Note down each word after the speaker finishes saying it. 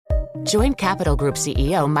Join Capital Group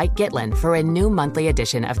CEO Mike Gitlin for a new monthly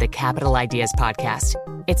edition of the Capital Ideas Podcast.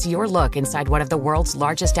 It's your look inside one of the world's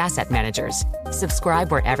largest asset managers.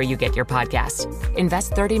 Subscribe wherever you get your podcasts.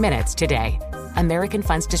 Invest 30 minutes today. American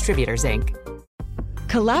Funds Distributors, Inc.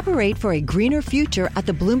 Collaborate for a greener future at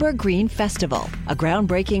the Bloomberg Green Festival, a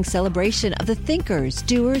groundbreaking celebration of the thinkers,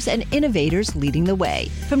 doers, and innovators leading the way.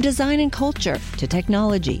 From design and culture to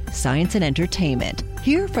technology, science, and entertainment.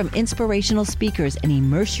 Hear from inspirational speakers and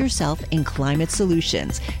immerse yourself in climate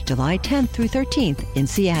solutions. July 10th through 13th in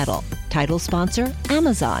Seattle. Title sponsor,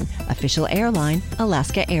 Amazon. Official airline,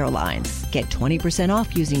 Alaska Airlines. Get 20%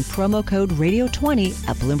 off using promo code radio20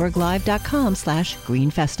 at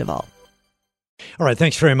bloomberglive.com/greenfestival. All right,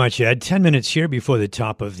 thanks very much, Ed. 10 minutes here before the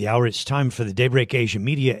top of the hour. It's time for the Daybreak Asia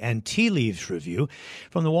Media and Tea Leaves Review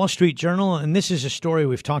from the Wall Street Journal. And this is a story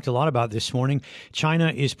we've talked a lot about this morning.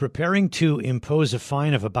 China is preparing to impose a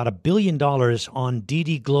fine of about $1 billion on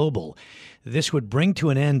Didi Global. This would bring to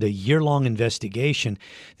an end a year-long investigation.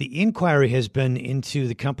 The inquiry has been into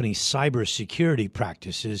the company's cybersecurity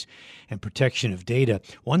practices and protection of data.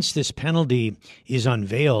 Once this penalty is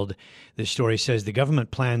unveiled, the story says the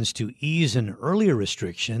government plans to ease an earlier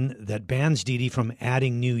restriction that bans Didi from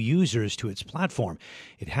adding new users to its platform.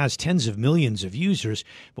 It has tens of millions of users,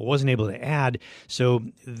 but wasn't able to add. So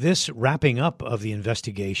this wrapping up of the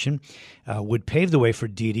investigation would pave the way for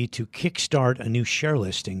Didi to kickstart a new share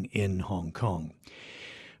listing in Hong Kong.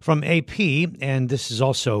 From AP, and this is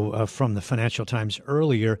also from the Financial Times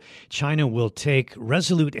earlier, China will take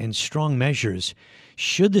resolute and strong measures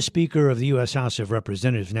should the Speaker of the U.S. House of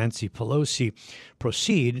Representatives, Nancy Pelosi,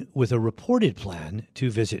 proceed with a reported plan to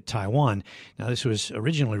visit Taiwan. Now, this was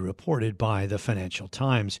originally reported by the Financial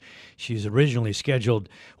Times. She's originally scheduled,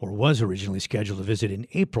 or was originally scheduled to visit in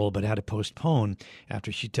April, but had to postpone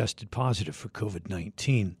after she tested positive for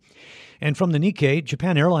COVID-19. And from the Nikkei,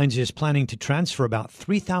 Japan Airlines is planning to transfer about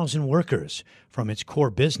 3,000 workers from its core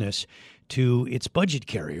business to its budget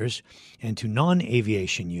carriers and to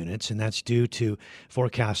non-aviation units, and that's due to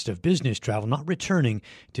forecast of business travel not returning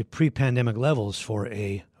to pre-pandemic levels for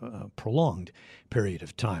a prolonged period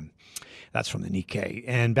of time. That's from the Nikkei.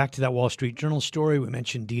 And back to that Wall Street Journal story, we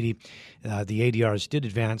mentioned Didi. The ADRs did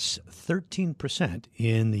advance 13%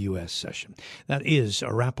 in the U.S. session. That is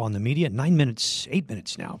a wrap on the media. 8 minutes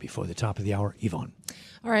now before the top of the hour. Yvonne.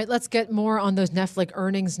 All right, let's get more on those Netflix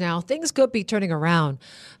earnings now. Things could be turning around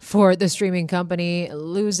for the streaming company,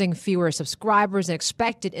 losing fewer subscribers than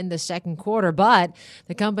expected in the second quarter, but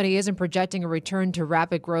the company isn't projecting a return to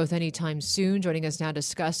rapid growth anytime soon. Joining us now to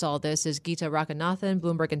discuss all this is Geetha Ranganathan,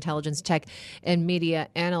 Bloomberg Intelligence Tech and Media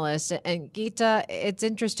Analyst. And Geetha, it's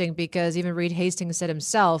interesting because even Reed Hastings said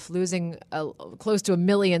himself, losing close to 1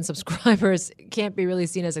 million subscribers can't be really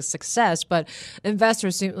seen as a success, but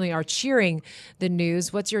investors certainly are cheering the news.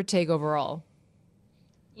 What's your take overall?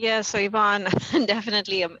 Yeah, so Yvonne,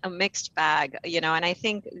 definitely a mixed bag, and I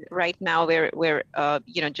think right now we're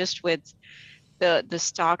just with the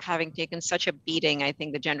stock having taken such a beating, I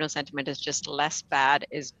think the general sentiment is just less bad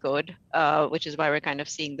is good, which is why we're kind of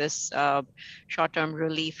seeing this short-term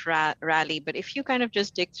relief rally. But if you kind of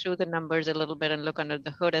just dig through the numbers a little bit and look under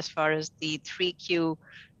the hood as far as the 3Q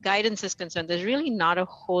guidance is concerned, there's really not a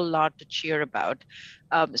whole lot to cheer about.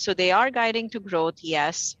 So they are guiding to growth,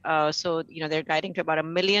 yes. So they're guiding to about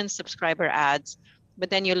 1 million subscriber adds. But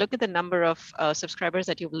then you look at the number of subscribers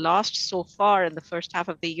that you've lost so far in the first half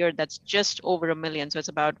of the year, that's just over 1 million. So it's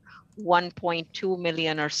about 1.2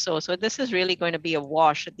 million or so. So this is really going to be a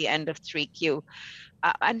wash at the end of 3Q.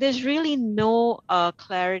 And there's really no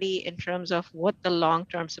clarity in terms of what the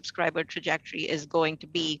long-term subscriber trajectory is going to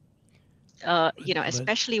be,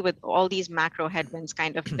 especially with all these macro headwinds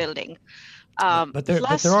kind of building. But there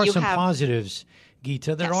are some positives,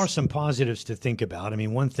 Geetha. There are some positives to think about. I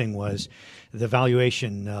mean, one thing was the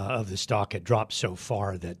valuation of the stock had dropped so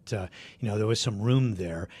far that there was some room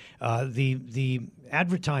there. The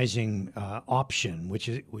advertising option, which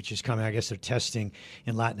is coming, I guess they're testing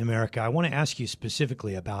in Latin America. I want to ask you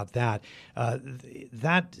specifically about that.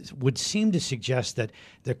 That would seem to suggest that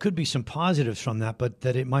there could be some positives from that, but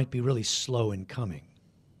that it might be really slow in coming.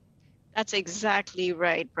 That's exactly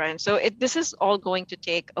right, Brian. So this is all going to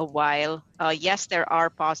take a while. Yes, there are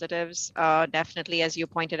positives, definitely, as you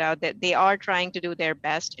pointed out, that they are trying to do their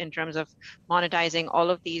best in terms of monetizing all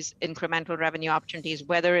of these incremental revenue opportunities,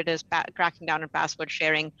 whether it is cracking down on password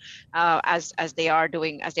sharing, as they're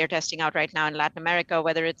testing out right now in Latin America,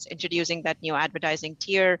 whether it's introducing that new advertising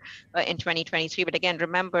tier in 2023. But again,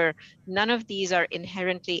 remember, none of these are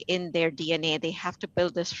inherently in their DNA. They have to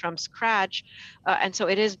build this from scratch. And so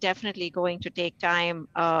it is definitely going to take time,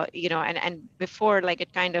 and before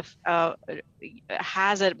it kind of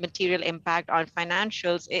has a material impact on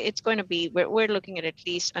financials, it's going to be, we're looking at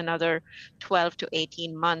least another 12 to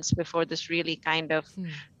 18 months before this really kind of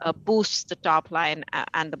boosts the top line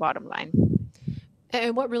and the bottom line.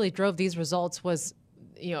 And what really drove these results was,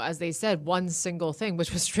 as they said, one single thing,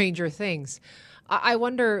 which was Stranger Things. I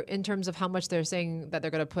wonder, in terms of how much they're saying that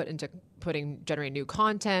they're going to put into generating new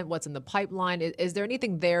content, what's in the pipeline. Is there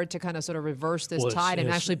anything there to kind of sort of reverse this tide and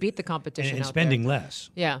actually beat the competition and out spending there? less?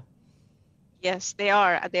 Yeah. Yes, they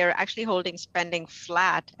are. They're actually holding spending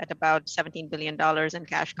flat at about $17 billion in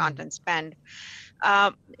cash content spend.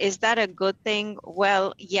 Is that a good thing?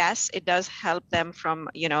 Well, yes, it does help them from,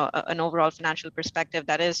 an overall financial perspective.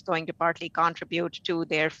 That is going to partly contribute to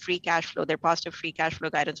their free cash flow, their positive free cash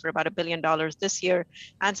flow guidance for about $1 billion this year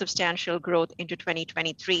and substantial growth into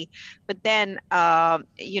 2023. But then,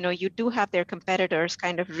 you do have their competitors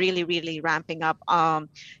kind of really, really ramping up,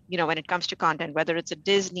 when it comes to content, whether it's a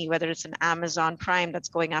Disney, whether it's an Amazon Prime that's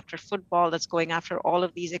going after football, that's going after all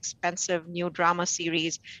of these expensive new drama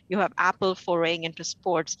series. You have Apple foraying into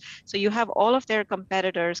sports. So you have all of their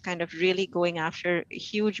competitors kind of really going after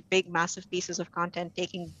huge, big, massive pieces of content,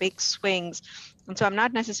 taking big swings. And so I'm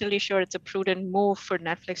not necessarily sure it's a prudent move for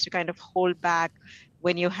Netflix to kind of hold back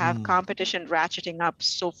when you have competition ratcheting up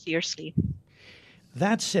so fiercely.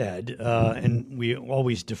 That said, and we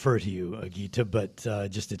always defer to you, Geetha, but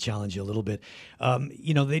just to challenge you a little bit,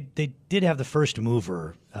 they did have the first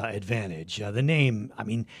mover advantage. The name, I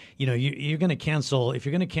mean, you're going to cancel, if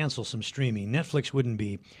you're going to cancel some streaming, Netflix wouldn't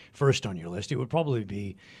be first on your list. It would probably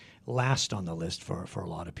be last on the list for a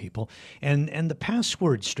lot of people. And the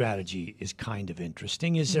password strategy is kind of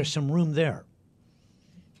interesting. Is there some room there?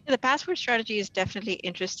 The password strategy is definitely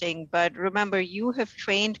interesting, but remember, you have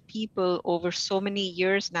trained people over so many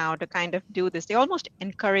years now to kind of do this. They almost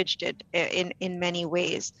encouraged it in many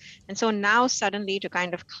ways. And so now suddenly to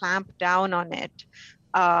kind of clamp down on it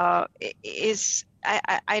is,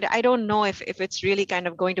 I don't know if it's really kind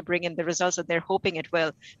of going to bring in the results that they're hoping it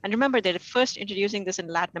will. And remember, they're first introducing this in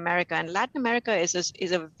Latin America, and Latin America is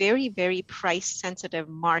a very, very price sensitive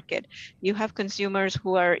market. You have consumers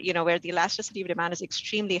who are, where the elasticity of demand is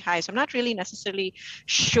extremely high. So I'm not really necessarily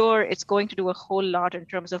sure it's going to do a whole lot in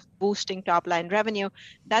terms of boosting top line revenue.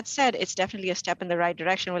 That said, it's definitely a step in the right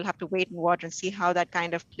direction. We'll have to wait and watch and see how that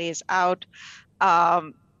kind of plays out.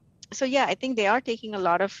 So yeah, I think they are taking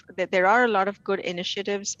there are a lot of good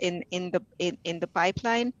initiatives in the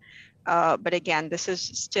pipeline, but again, this is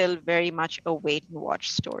still very much a wait and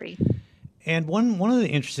watch story. And one of the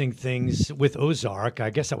interesting things with Ozark,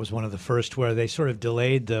 I guess that was one of the first where they sort of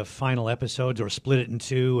delayed the final episodes or split it in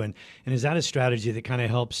two, and is that a strategy that kind of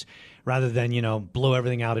helps rather than blow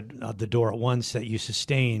everything out the door at once, that you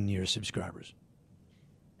sustain your subscribers?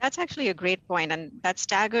 That's actually a great point. And that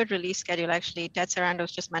staggered release schedule, actually, Ted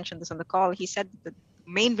Sarandos just mentioned this on the call. He said that the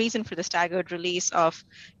main reason for the staggered release of,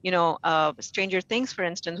 Stranger Things, for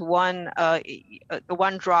instance, the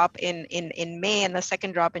one drop in May and the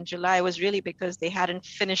second drop in July was really because they hadn't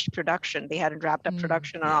finished production. They hadn't wrapped up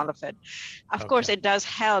production on all of it. Of course, it does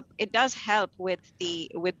help. It does help with the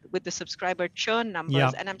subscriber churn numbers.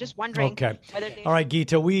 Yep. And I'm just wondering whether they... All right,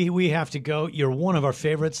 Geetha, we have to go. You're one of our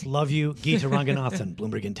favorites. Love you. Geetha Ranganathan,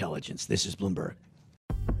 Bloomberg Intelligence. This is Bloomberg.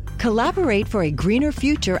 Collaborate for a greener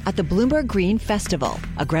future at the Bloomberg Green Festival,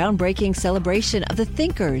 a groundbreaking celebration of the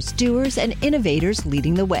thinkers, doers, and innovators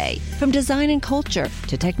leading the way. From design and culture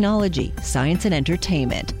to technology, science, and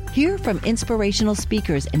entertainment. Hear from inspirational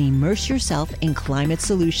speakers and immerse yourself in climate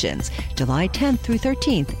solutions. July 10th through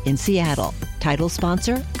 13th in Seattle. Title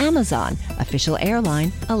sponsor, Amazon. Official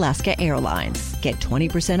airline, Alaska Airlines. Get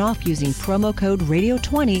 20% off using promo code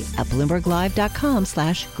radio20 at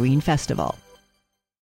BloombergLive.com/Green Festival.